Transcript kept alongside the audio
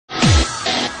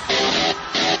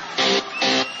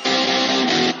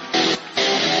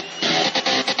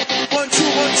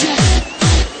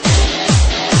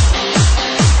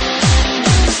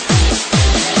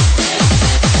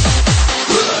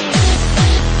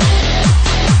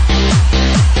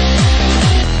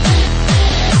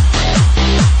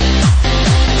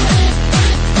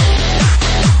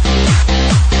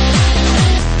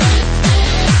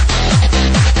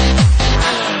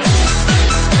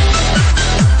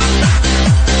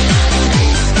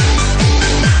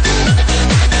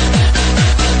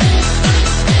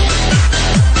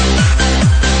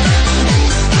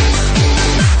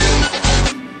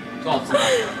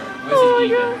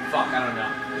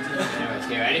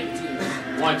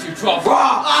18. 1, 2, 12.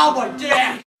 Oh my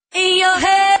dick! In your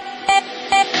head.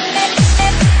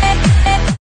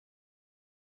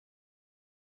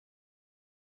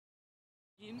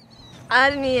 I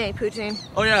didn't eat any poutine.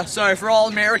 Oh yeah, sorry, for all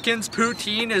Americans,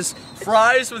 poutine is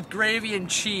fries with gravy and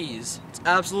cheese. It's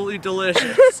absolutely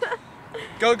delicious.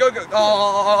 Go.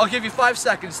 I'll give you 5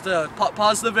 seconds to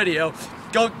pause the video.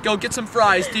 Go get some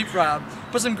fries, deep fry them,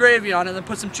 put some gravy on it, and then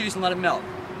put some cheese and let it melt.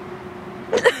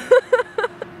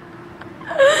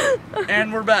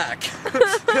 And we're back.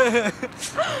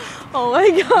 Oh my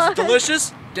god. Was it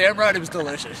delicious? Damn right it was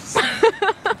delicious.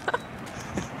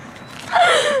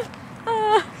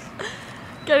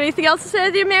 Got anything else to say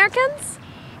to the Americans?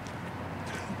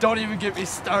 Don't even get me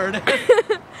started.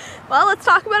 Well, let's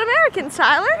talk about Americans,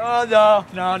 Tyler. Oh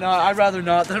no, I'd rather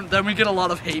not. Then we get a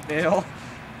lot of hate mail.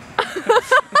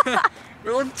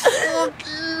 We're like, fuck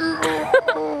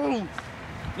you.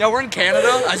 Yeah, we're in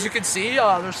Canada. As you can see,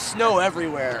 there's snow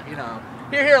everywhere. You know.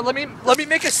 Here, let me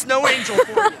make a snow angel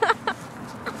for you.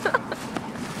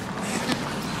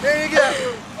 There you go.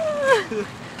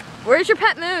 Where's your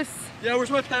pet moose? Yeah,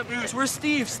 where's my pet moose? Where's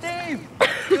Steve? Steve!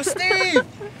 Yo, Steve!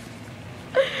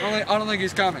 I don't think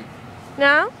he's coming.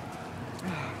 No?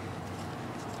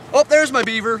 Oh, there's my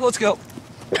beaver. Let's go.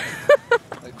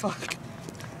 Like, fuck.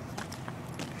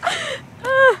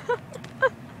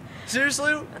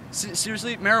 Seriously,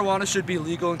 marijuana should be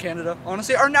legal in Canada.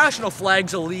 Honestly, our national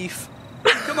flag's a leaf.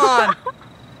 Come on.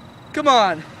 Come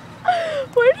on.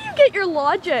 Where do you get your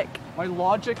logic? My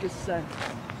logic is sense.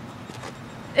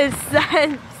 Is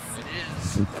sense. It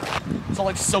is. It's all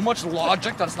like so much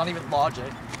logic that it's not even logic.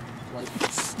 Like,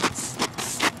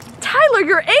 Tyler,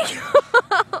 you're evil.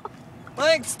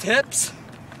 thanks, Tips.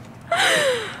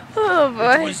 Oh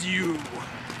boy. It was you.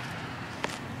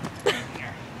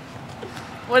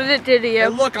 What did it do to you? Hey,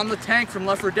 look, I'm the tank from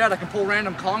Left 4 Dead. I can pull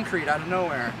random concrete out of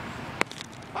nowhere.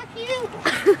 Fuck you.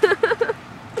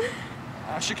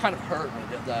 Actually kind of hurt when I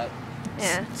did that.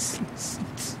 Yeah.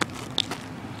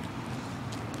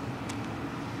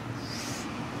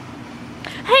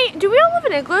 Hey, do we all live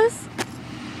in igloos?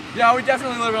 Yeah, we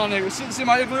definitely live on igloo. See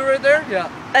my igloo right there?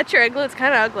 Yeah. That's your igloo. It's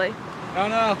kind of ugly.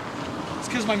 No. It's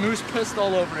because my moose pissed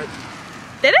all over it.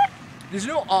 Did it? Did you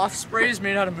know off spray is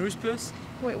made out of moose piss?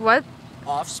 Wait, what?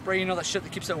 Off spray, you know that shit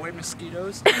that keeps away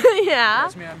mosquitoes? Yeah.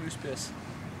 It's made out of moose piss.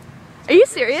 Are you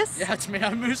serious? Yeah, it's made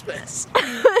out of moose piss. Oh,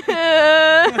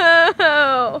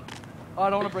 I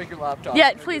don't want to break your laptop.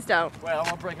 yeah, please don't. Wait, I don't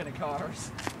want to break any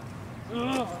cars.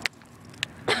 Ugh.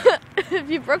 If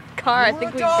you broke a car, I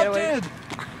think we can get away.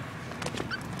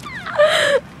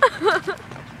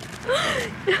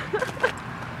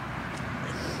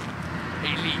 A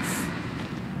leaf.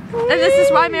 And this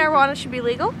is why marijuana should be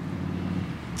legal?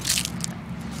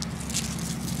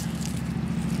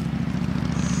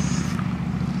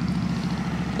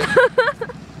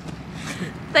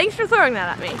 Thanks for throwing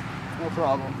that at me. No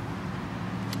problem.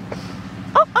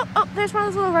 Oh, there's one of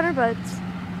those little runner buds.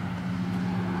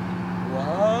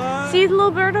 What? See the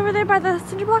little bird over there by the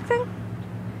cinder block thing?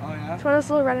 Oh yeah? It's one of those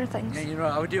little runner things. Yeah, you know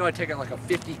what I would do? I'd take out like a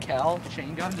 50 cal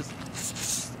chain gun, just...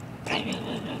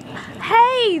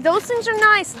 Hey, those things are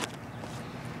nice.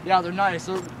 Yeah, they're nice.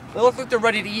 They look like they're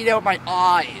ready to eat out my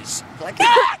eyes. Like,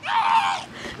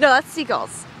 No, that's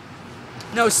seagulls.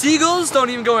 no, seagulls don't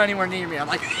even go anywhere near me. I'm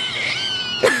like,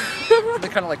 they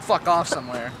kind of like fuck off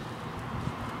somewhere.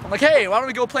 I'm like, hey, why don't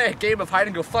we go play a game of hide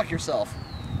and go fuck yourself?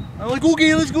 I'm like,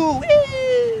 okay, let's go.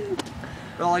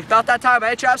 Well, like about that time,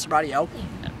 I trapped somebody out.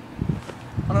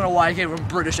 I don't know why I gave him a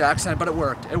British accent, but it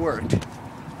worked. It worked.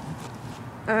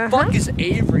 Fuck is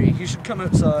Avery. He should come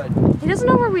outside. He doesn't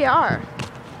know where we are.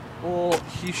 Well,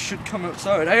 he should come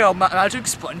outside. Hey, imagine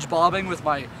SpongeBobbing with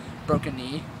my broken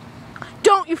knee.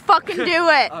 Don't you fucking do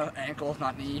it! Ankle,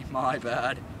 not knee. My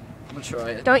bad. I'm gonna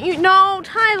try it. Don't you? No,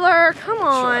 Tyler, come Try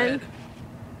on. it.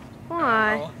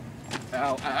 Why?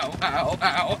 Ow, ow, ow, ow,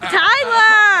 ow.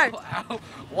 Tyler! Ow, ow.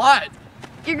 What?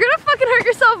 You're gonna fucking hurt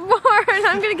yourself more and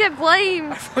I'm gonna get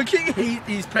blamed. I fucking hate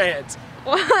these pants.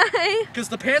 Why? Because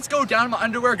the pants go down and my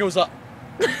underwear goes up.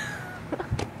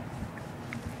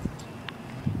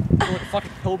 I'm like a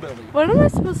fucking hillbilly. What am I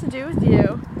supposed to do with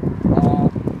you?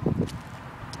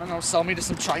 I don't know, sell me to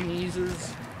some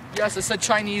Chineses. Yes, I said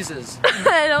Chineses.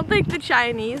 I don't think the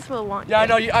Chinese will want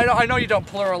Yeah, you. I know you don't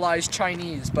pluralize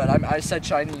Chinese, but I said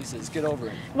Chineses. Get over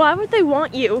it. Why would they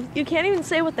want you? You can't even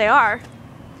say what they are.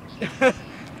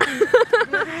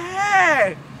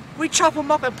 Hey! We chop them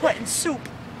up and put in soup.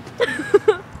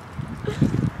 I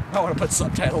want to put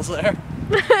subtitles there.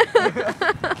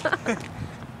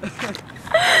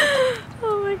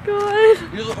 Oh my god.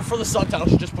 For the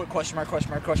subtitles, you just put question mark,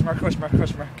 question mark, question mark, question mark,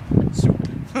 question mark. Soup.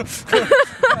 Oh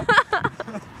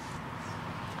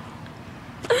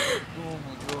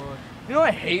my god. You know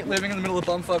I hate living in the middle of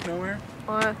bumfuck nowhere?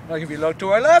 What? Like if you look to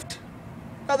our left,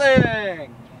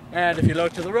 nothing. And if you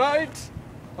look to the right,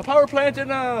 a power plant in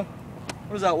a,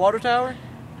 what is that, water tower?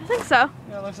 I think so.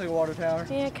 Yeah, it looks like a water tower.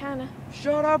 Yeah, kinda.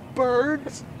 Shut up,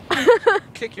 birds.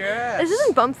 Kick your ass. This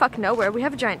isn't bumfuck nowhere. We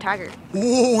have a giant tiger.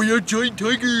 Oh, you're a giant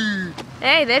tiger.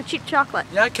 Hey, they have cheap chocolate.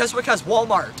 Yeah, Keswick has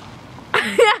Walmart.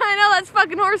 Yeah, I know, that's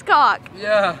fucking horse cock.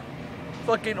 Yeah.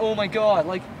 Fucking, oh my god,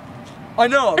 like, I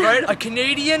know, right? A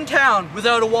Canadian town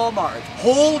without a Walmart.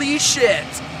 Holy shit.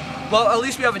 Well, at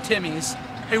least we have a Timmy's.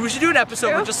 Hey, we should do an episode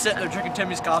where we're just sitting there drinking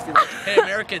Timmy's coffee like, hey,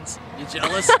 Americans, you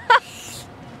jealous?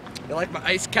 You like my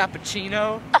iced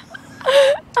cappuccino?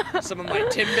 Some of my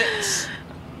Timbits?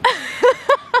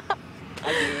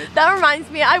 I do it. That reminds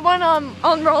me, I want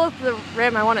on roll up the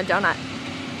rim, I want a donut.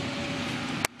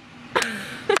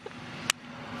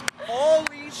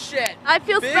 Holy shit. I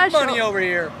feel Big special. money over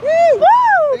here. Woo!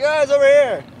 You guys over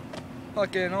here.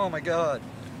 Fucking, oh my god.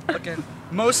 Fucking,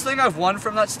 most thing I've won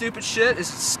from that stupid shit is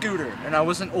a scooter, and I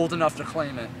wasn't old enough to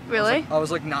claim it. Really? I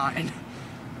was like 9.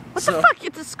 What the fuck?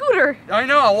 It's a scooter. I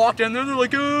know, I walked in there and they're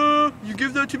like, you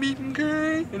give that to me,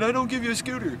 okay? And I don't give you a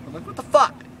scooter. I'm like, what the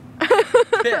fuck?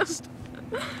 Pissed.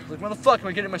 Like, when the fuck am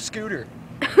I getting my scooter?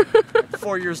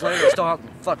 4 years later, I still have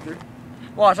fucker.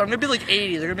 Watch, I'm gonna be like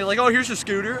 80. They're gonna be like, oh, here's your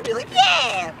scooter. I'll be like,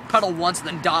 yeah! Pedal once and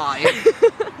then die.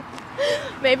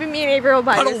 Maybe me and Avery will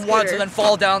buy you a Pedal scooter. once and then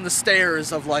fall down the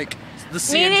stairs of like the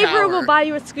CN Me and Avery Tower. will buy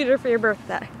you a scooter for your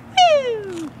birthday.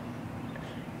 I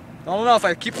don't know if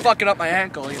I keep fucking up my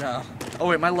ankle, you know. Oh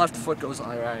wait, my left foot goes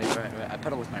on. Right. I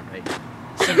pedal with my right.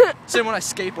 Same when I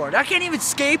skateboard. I can't even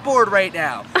skateboard right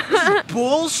now. This is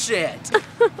bullshit.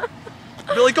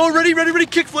 They're like, oh, ready,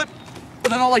 kickflip.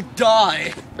 And then I'll like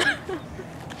die.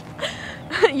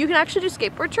 You can actually do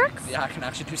skateboard tricks? Yeah, I can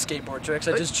actually do skateboard tricks.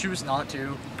 I just choose not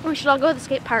to. We should all go to the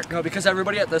skate park. No, because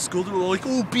everybody at the school they were like,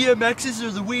 oh, BMXs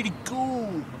are the way to go.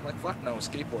 I'm like, fuck no,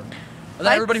 skateboard. And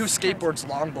then everybody who skateboards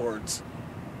longboards.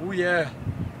 Oh yeah.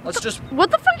 Let's just. What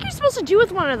the fuck are you supposed to do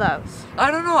with one of those? I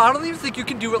don't know. I don't even think you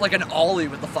can do it like an ollie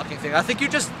with the fucking thing. I think you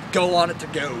just go on it to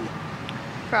go.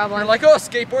 Probably. You're like, oh,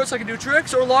 skateboard so I can do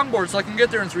tricks, or longboard so I can get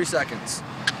there in 3 seconds.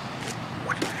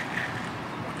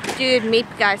 Dude, Meep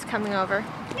guy's coming over.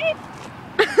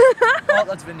 Oh,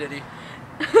 that's Venditti.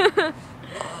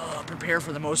 Prepare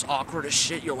for the most awkwardest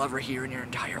shit you'll ever hear in your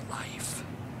entire life.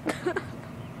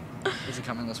 Is he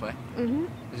coming this way? Mm-hmm.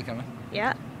 Is he coming?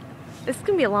 Yeah. This is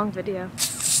gonna be a long video.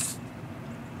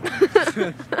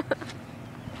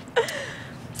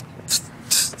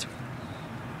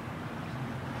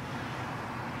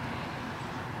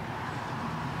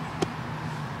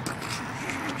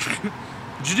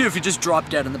 What'd you do if you just dropped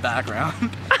dead in the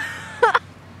background?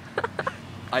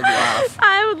 I'd laugh.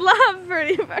 I would laugh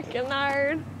pretty fucking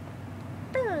hard.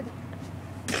 Bird.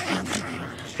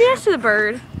 Be nice to the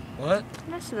bird. What?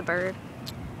 Be nice to the bird.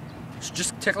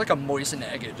 Just take like a moistened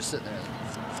egg and just sit there.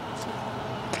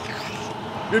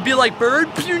 It'd be like bird,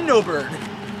 no bird.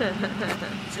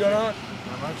 What's going on?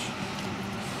 Not much.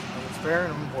 I'm spare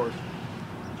and I'm bored.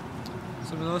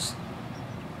 Some of those.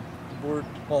 We're bored.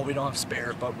 Well, we don't have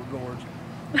spare, but we're bored.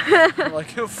 We're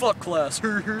like, oh, fuck class.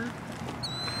 Oh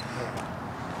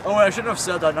wait, I shouldn't have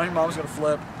said that. Now your mom's gonna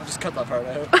flip. I'll just cut that part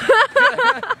out.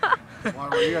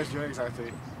 What are you guys doing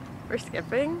exactly? We're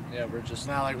skipping. Yeah, we're just.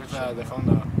 Not like with the phone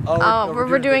though. Oh,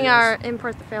 we're doing videos. our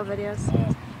import the fail videos.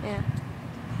 Oh. Yeah.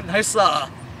 Nice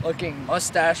looking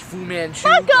mustache, Fu Manchu.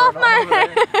 Fuck off going on my over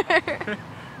there. hair!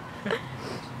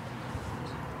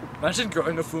 Imagine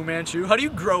growing a Fu Manchu. How do you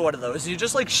grow one of those? You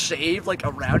just like shave like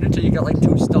around until you got like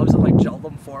 2 stubs and like gel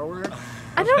them forward?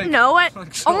 I don't know it.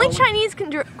 like, Only so- Chinese can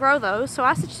grow those, so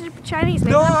ask the Chinese.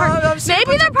 Maybe No, they're part, I've seen a maybe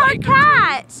bunch they're of part biker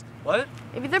cat. dudes. What?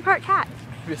 Maybe they're part cat.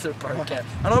 Maybe they're part cat.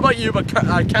 I don't know about you, but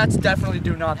cats definitely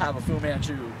do not have a Fu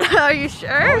Manchu. Are you I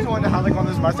sure? always wanted to have like one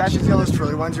of those mustaches, you know, those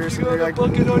twirly ones where You you're got a like,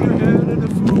 bucket on your head and a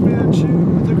Fu Manchu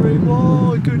with a great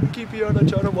wall. I couldn't keep you out. I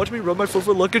tried to watch me rub my foot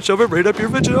for luck and shove it right up your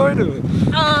vagina.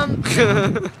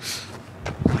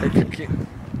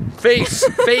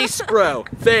 Face, bro,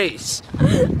 face.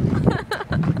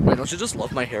 Wait, don't you just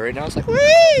love my hair right now? It's like,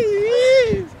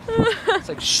 it's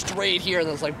like straight here, and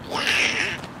then it's like,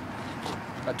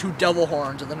 got 2 devil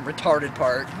horns, and then a retarded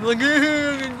part. Like,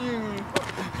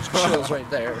 just chills right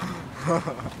there.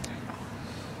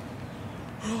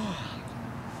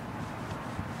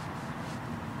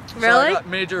 So I Really? got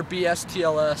major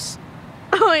BSTLS.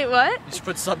 Oh, wait, what? You should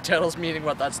put subtitles meaning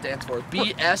what that stands for.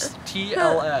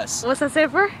 BSTLS. What's that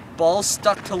stand for? Balls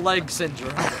stuck to leg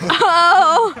syndrome.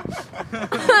 Oh!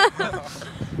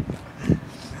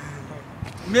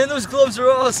 Man, those gloves are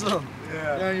awesome.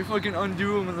 Yeah. Yeah, you fucking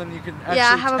undo them and then you can actually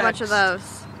Yeah, I have a bunch text. of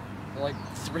those. They're like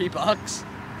 $3.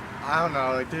 I don't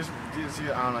know. Like these I don't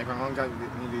know, like my mom got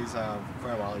me these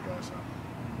quite a while ago. So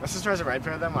my sister has a red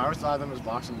pair of them. I always thought of them as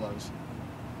boxing gloves.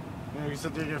 You know, you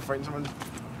sit there, you're gonna fight someone.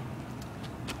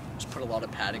 Just put a lot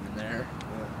of padding in there.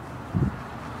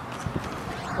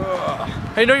 Yeah.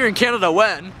 Hey, know you're in Canada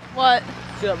when? What?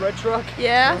 See that red truck?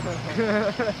 Yeah?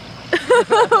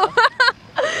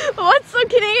 What's so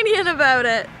Canadian about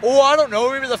it? Oh, I don't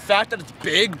know. Maybe the fact that it's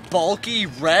big, bulky,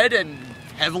 red, and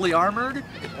heavily armored.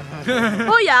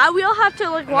 Well, yeah, we all have to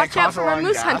like And watch it out costs a for lot our of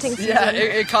moose gas. hunting season. Yeah,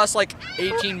 it costs like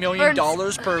 $18 million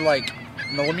per like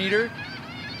millimeter.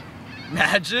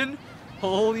 Imagine.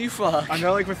 Holy fuck. I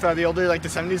know, like with the older, like the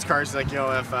 '70s cars, like you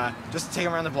know, if just to take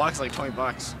them around the block is like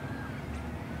 $20.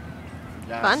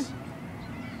 Yes. Fun.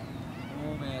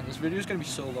 Oh man, this video's gonna be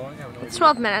so long. I have no It's idea.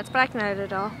 12 minutes, but I can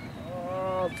edit it all.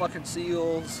 Oh, fucking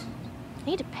seals. I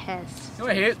need to piss. You know,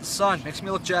 I hate the sun. Makes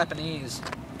me look Japanese.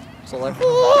 So like.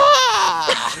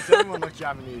 Does everyone look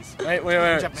Japanese? Wait.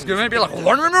 Japanese. It's gonna be like.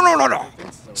 No.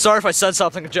 So. Sorry if I said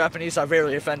something in Japanese. I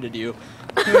rarely offended you.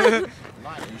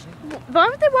 Why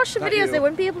would they watch the Not videos? you. They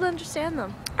wouldn't be able to understand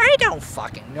them. I don't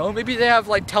fucking know. Maybe they have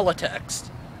like teletext.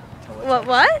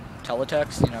 What?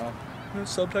 Teletext, you know.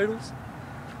 Subtitles.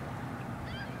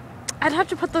 I'd have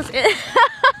to put those in. I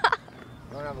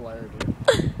don't have a lighter, dude.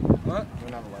 What? I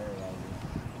don't have a lighter,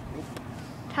 dude.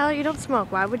 Tyler, you don't smoke.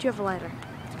 Why would you have a lighter?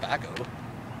 Tobacco.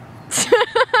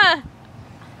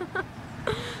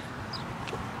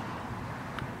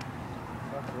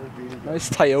 Nice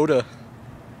Toyota.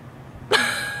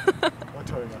 What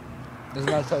Toyota? Isn't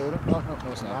that a Toyota? No,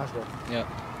 it's not. Mazda.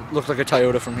 Yeah. It looked like a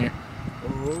Toyota from here.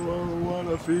 Oh,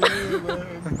 what a feeling,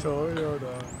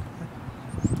 Toyota.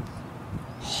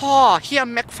 Oh, he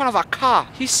make fun of a car.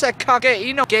 He said kage,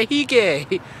 you know, gay, he gay.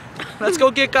 Let's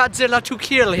go get Godzilla to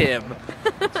kill him.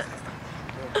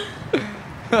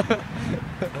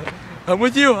 I'm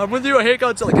with you. I hate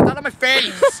Godzilla. Get out of my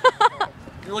face.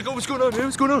 You're like, oh, what's going on, man?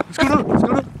 What's going on?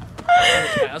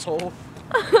 Asshole.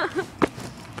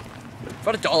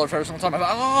 About $1 for every single time. I'm like,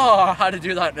 oh, how to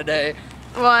do that in a day.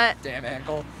 What? Damn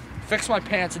ankle. Fix my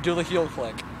pants and do the heel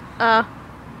click.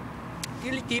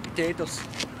 Really deep potatoes.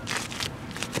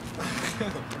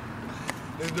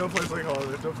 There's no place like home.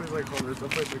 There's no place like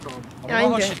home. I Yeah, don't know I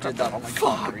how enjoy she did that on like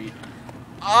concrete.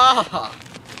 Ah!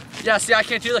 Yeah, see, I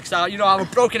can't do that because, you know, I have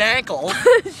a broken ankle.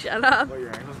 Shut up. What,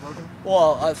 your ankle's broken?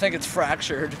 Well, I think it's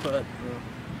fractured, but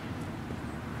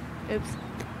Oops.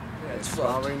 yeah, it's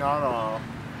Probably fucked. not all.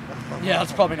 Yeah,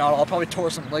 that's probably not all. I'll probably tore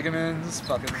some ligaments.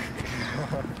 Fucking.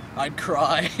 I'd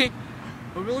cry. I'd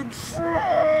be like,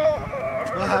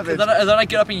 What happened? and then I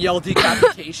get up and yell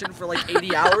decapitation for like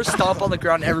 80 hours, stomp on the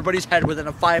ground, everybody's head within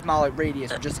a 5-mile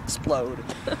radius would just explode.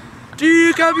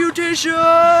 Decapitation!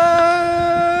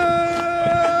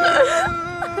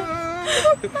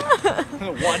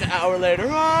 1 hour later,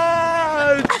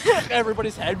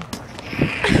 everybody's head.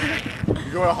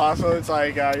 You go to the hospital, it's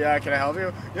like, yeah, can I help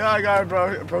you? Yeah, I got a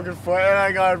broken foot and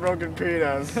I got a broken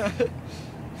penis. 1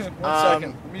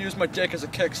 second, let me use my dick as a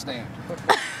kickstand.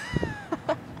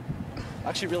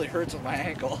 Actually really hurts on my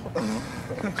ankle.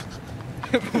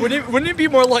 wouldn't it be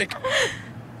more like...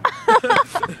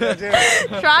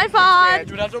 Tripod.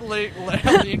 You would have to lean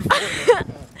forward.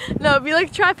 No, it'd be like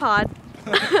a tripod.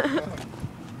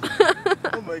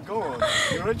 Oh my god,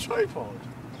 you're a tripod.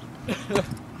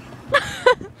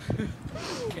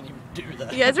 Can you do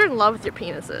that? You guys are in love with your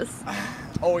penises.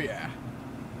 Oh yeah.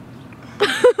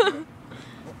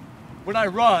 When I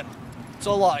run,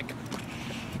 so like,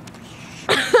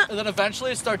 and then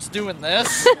eventually it starts doing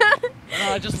this, and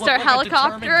I just Start look like a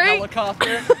determined helicoptering?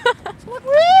 helicopter. It's like,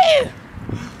 whee!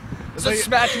 It's like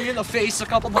smacking me in the face a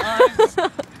couple times.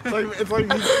 It's like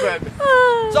me spent.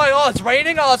 It's like, oh, it's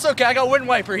raining. Oh, it's okay. I got a wind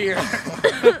wiper here. You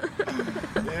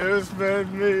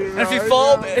spent me. And if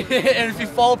you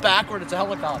fall backward, it's a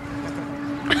helicopter.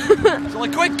 So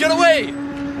like, quick, get away!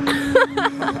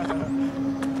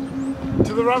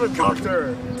 To the rabbit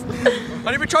copter.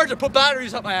 I need to recharge it. Put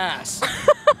batteries up my ass.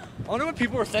 I wonder what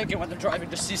people were thinking when they're driving.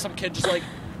 Just see some kid just like.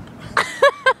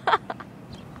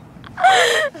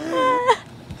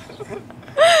 Dude,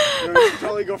 you should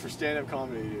totally go for stand-up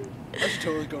comedy, dude. I should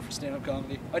totally go for stand-up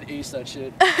comedy. I'd ace that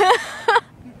shit. That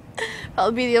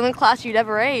would be the only class you'd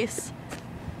ever ace.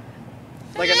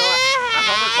 Like I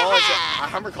know at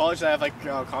Humber College they have like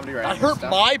comedy writing. I and hurt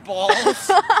stuff. my balls.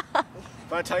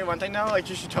 But I tell you one thing now, like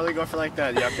you should totally go for like the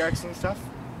yuck yucks and stuff.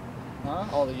 Huh?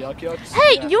 All the yuck yucks.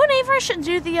 Hey, Yeah. you and Avery should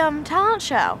do the talent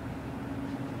show.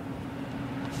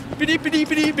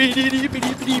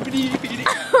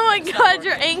 Oh my god,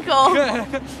 your ankle.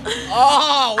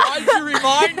 Oh, why'd you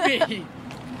remind me?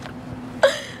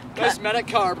 Nice medic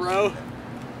car, bro.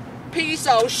 Piece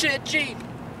of shit Jeep.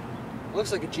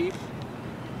 Looks like a Jeep.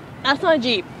 That's not a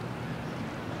Jeep.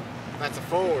 That's a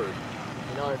Ford.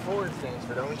 You know what Ford stands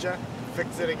for, don't you?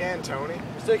 Fix it again, Tony.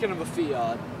 I was thinking of a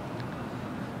Fiat.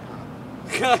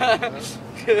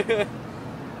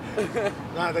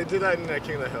 Nah, they did that in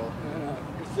King of the Hill.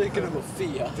 You're thinking of a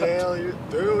Fiat. Dale, you're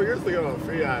thinking of a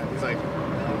Fiat. He's like,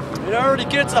 It already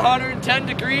gets 110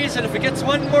 degrees, and if it gets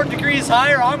 1 more degrees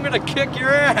higher, I'm gonna kick your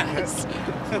ass.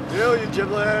 Dale, you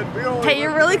giblehead. Hey,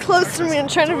 you're really close to me and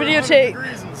trying to videotape. 100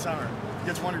 degrees in the summer. It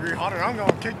gets 1 degree hotter, I'm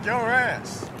gonna kick your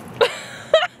ass.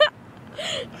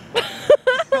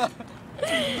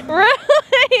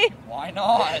 Really? Why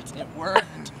not? It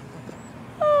worked.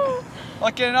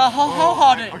 Okay, now how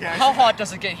hot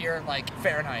does it get here in like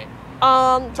Fahrenheit?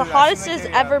 The Dude, hottest I it's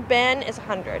think ever been is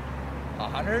 100.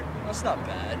 100? That's not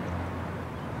bad.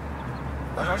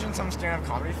 I was watching some stand-up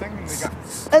comedy thing, and they got.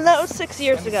 And that was 6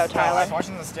 years ago, I was Tyler.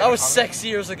 watching the stand-up That was comedy. 6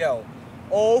 years ago.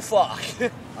 Oh fuck. I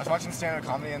was watching stand-up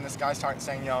comedy, and this guy's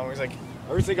saying, he's like,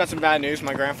 I recently got some bad news.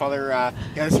 My grandfather,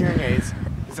 he has hearing aids.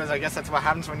 He says, I guess that's what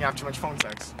happens when you have too much phone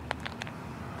sex.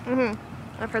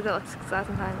 I've heard that like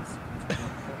 6,000 times.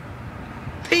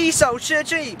 Piece of shit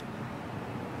Jeep.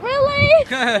 Really?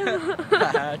 Dude.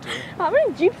 How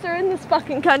many Jeeps are in this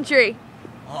fucking country?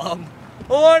 Oh,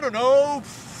 I don't know.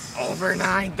 Over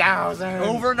 9,000.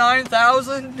 Over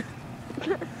 9,000?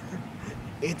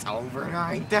 It's over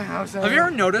 9,000. Have you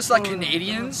ever noticed that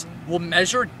Canadians will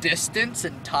measure distance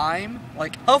and time?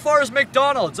 Like, how far is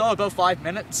McDonald's? Oh, about 5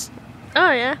 minutes.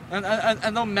 Oh yeah.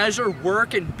 And they'll measure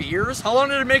work in beers. How long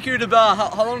did it make you to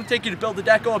how long did it take you to build the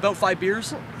deco? About 5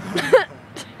 beers.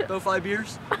 About 5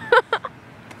 beers.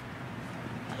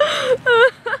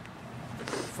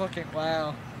 Fucking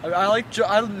wow. I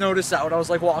noticed that when I was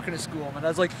like walking to school, and I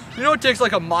was like, you know, it takes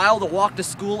like a mile to walk to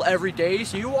school every day,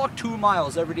 so you walk 2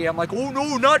 miles every day. I'm like, oh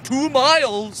no, not 2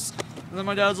 miles. And then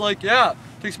my dad's like, yeah, it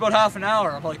takes about half an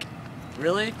hour. I'm like,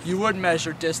 really? You would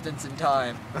measure distance and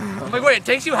time. I'm like, wait, it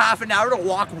takes you half an hour to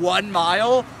walk 1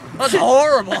 mile? That's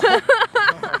horrible.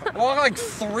 Walk like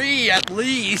 3 at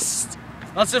least.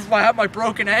 That's if I have my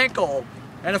broken ankle.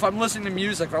 And if I'm listening to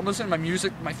music, if I'm listening to my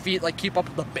music, my feet like keep up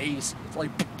with the bass. It's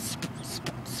like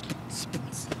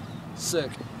sick.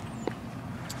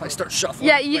 I start shuffling.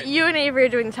 Yeah, you and Avery are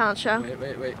doing the talent show.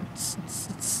 Wait.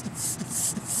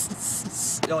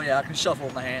 Oh yeah, I can shuffle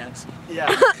with my hands.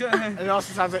 Yeah. And it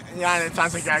also sounds like, and it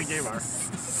sounds like Gary Gabar.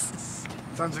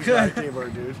 Sounds like Gary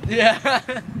Gabar, dude. Yeah.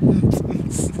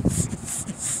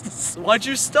 Why'd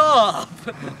you stop?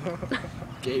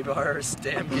 Gay bars,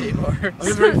 damn gay bars. I'm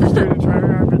just ready for Stu to try to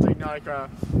remember. It's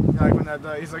like when that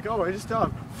he's like, oh, I just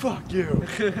stopped. Fuck you.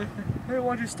 Hey,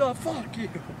 why'd you stop? Fuck you.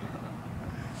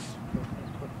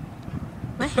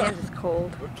 My hand is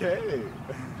cold. Okay.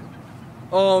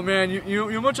 Oh man,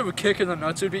 you much of a kick in the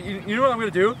nuts would be. You know what I'm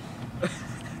gonna do?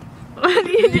 What are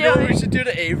you You know what we doing? should do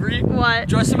to Avery? What?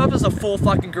 Dress him up as a full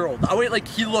fucking girl. That way, like,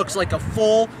 he looks like a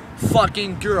full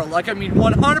fucking girl. Like, I mean,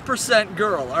 100%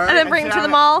 girl, alright? And then bring him to the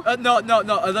mall? No,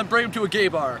 and then bring him to a gay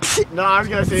bar. No, I was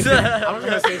gonna say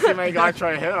see my guy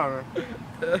try to hit on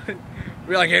her.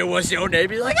 Be like, hey, what's your name?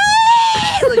 Be like,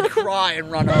 ah! Like, cry and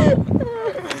run out.